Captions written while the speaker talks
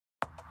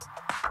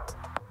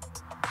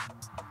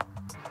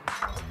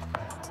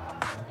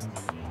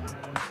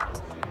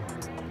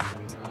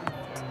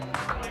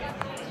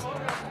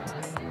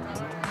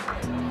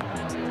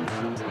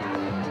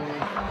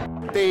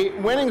The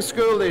winning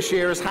school this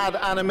year has had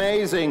an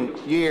amazing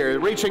year,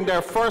 reaching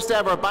their first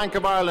ever Bank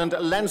of Ireland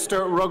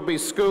Leinster Rugby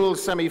School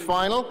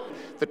semi-final.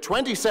 The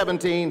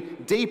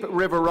 2017 Deep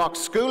RiverRock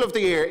School of the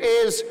Year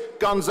is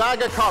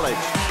Gonzaga College.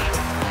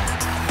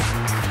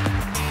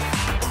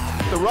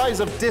 The rise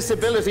of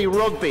disability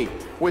rugby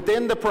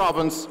within the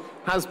province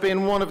has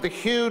been one of the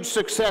huge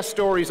success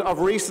stories of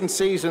recent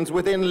seasons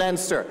within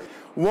Leinster.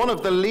 One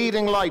of the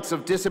leading lights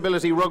of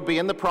disability rugby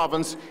in the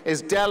province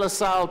is De La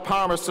Salle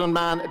Palmerston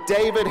man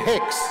David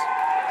Hicks.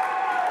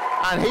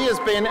 And he has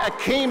been a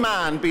key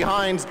man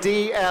behind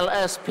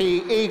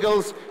DLSP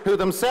Eagles, who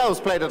themselves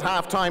played at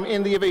half-time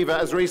in the Aviva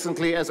as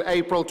recently as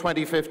April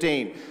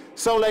 2015.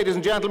 So, ladies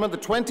and gentlemen, the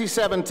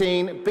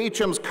 2017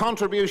 Beauchamps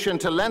Contribution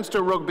to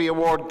Leinster Rugby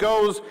Award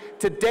goes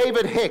to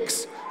David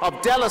Hicks of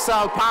De La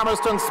Salle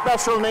Palmerston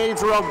Special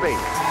Needs Rugby.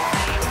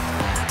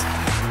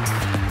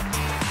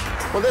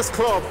 Well, this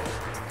club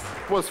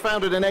was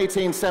founded in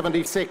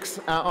 1876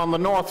 on the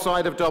north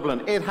side of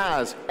Dublin. It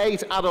has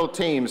 8 adult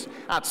teams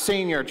at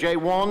senior,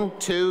 J1,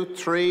 2,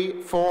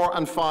 3, 4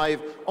 and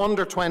 5,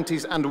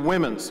 under-20s and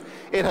women's.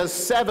 It has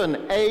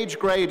 7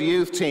 age-grade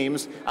youth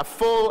teams, a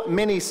full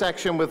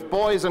mini-section with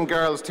boys and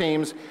girls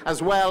teams,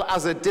 as well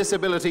as a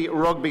disability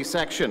rugby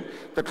section.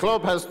 The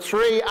club has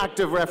 3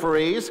 active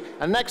referees,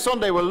 and next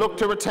Sunday will look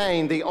to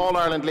retain the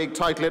All-Ireland League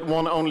title it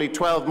won only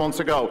 12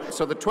 months ago.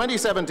 So the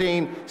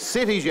 2017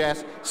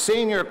 CityJet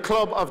Senior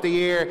Club of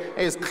the Year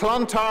is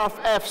Clontarf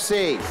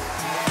FC.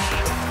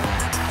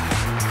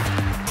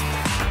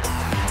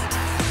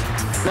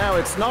 Now,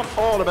 it's not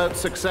all about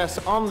success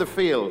on the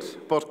field,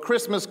 but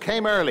Christmas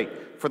came early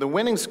for the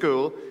winning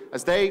school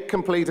as they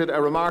completed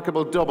a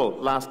remarkable double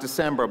last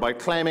December by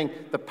claiming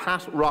the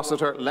Pat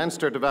Rossiter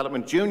Leinster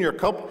Development Junior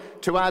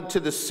Cup to add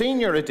to the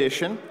senior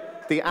edition,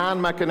 the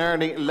Anne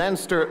McInerney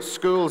Leinster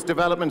Schools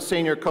Development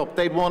Senior Cup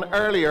they'd won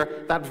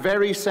earlier that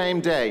very same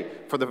day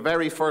for the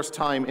very first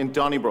time in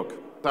Donnybrook.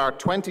 Our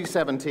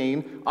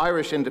 2017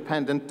 Irish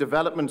Independent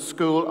Development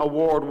School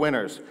Award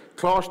winners,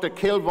 Cláiste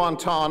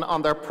Kilvonton,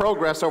 on their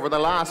progress over the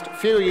last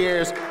few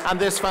years and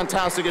this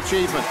fantastic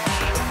achievement.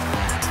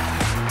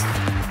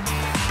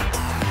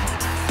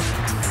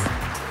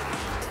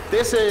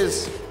 This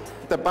is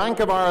the Bank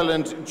of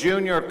Ireland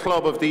Junior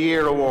Club of the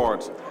Year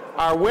Award.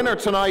 Our winner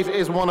tonight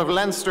is one of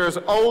Leinster's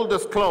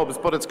oldest clubs,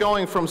 but it's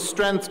going from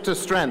strength to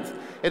strength.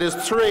 It is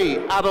 3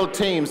 adult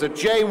teams, a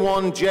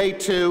J1,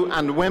 J2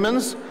 and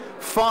women's,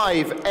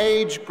 5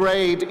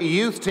 age-grade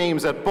youth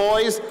teams at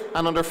boys,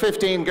 and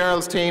under-15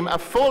 girls team, a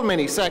full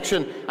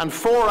mini-section and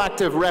 4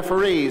 active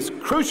referees.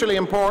 Crucially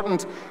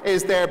important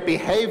is their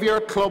behaviour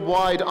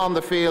club-wide on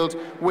the field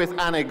with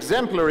an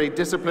exemplary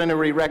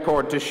disciplinary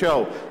record to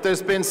show.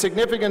 There's been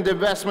significant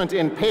investment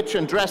in pitch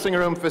and dressing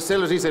room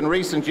facilities in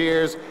recent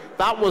years.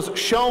 That was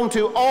shown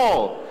to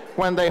all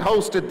when they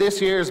hosted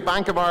this year's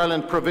Bank of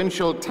Ireland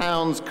Provincial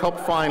Towns Cup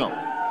final.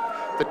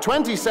 The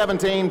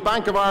 2017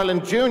 Bank of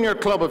Ireland Junior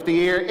Club of the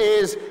Year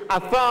is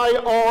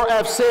Athy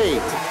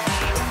RFC.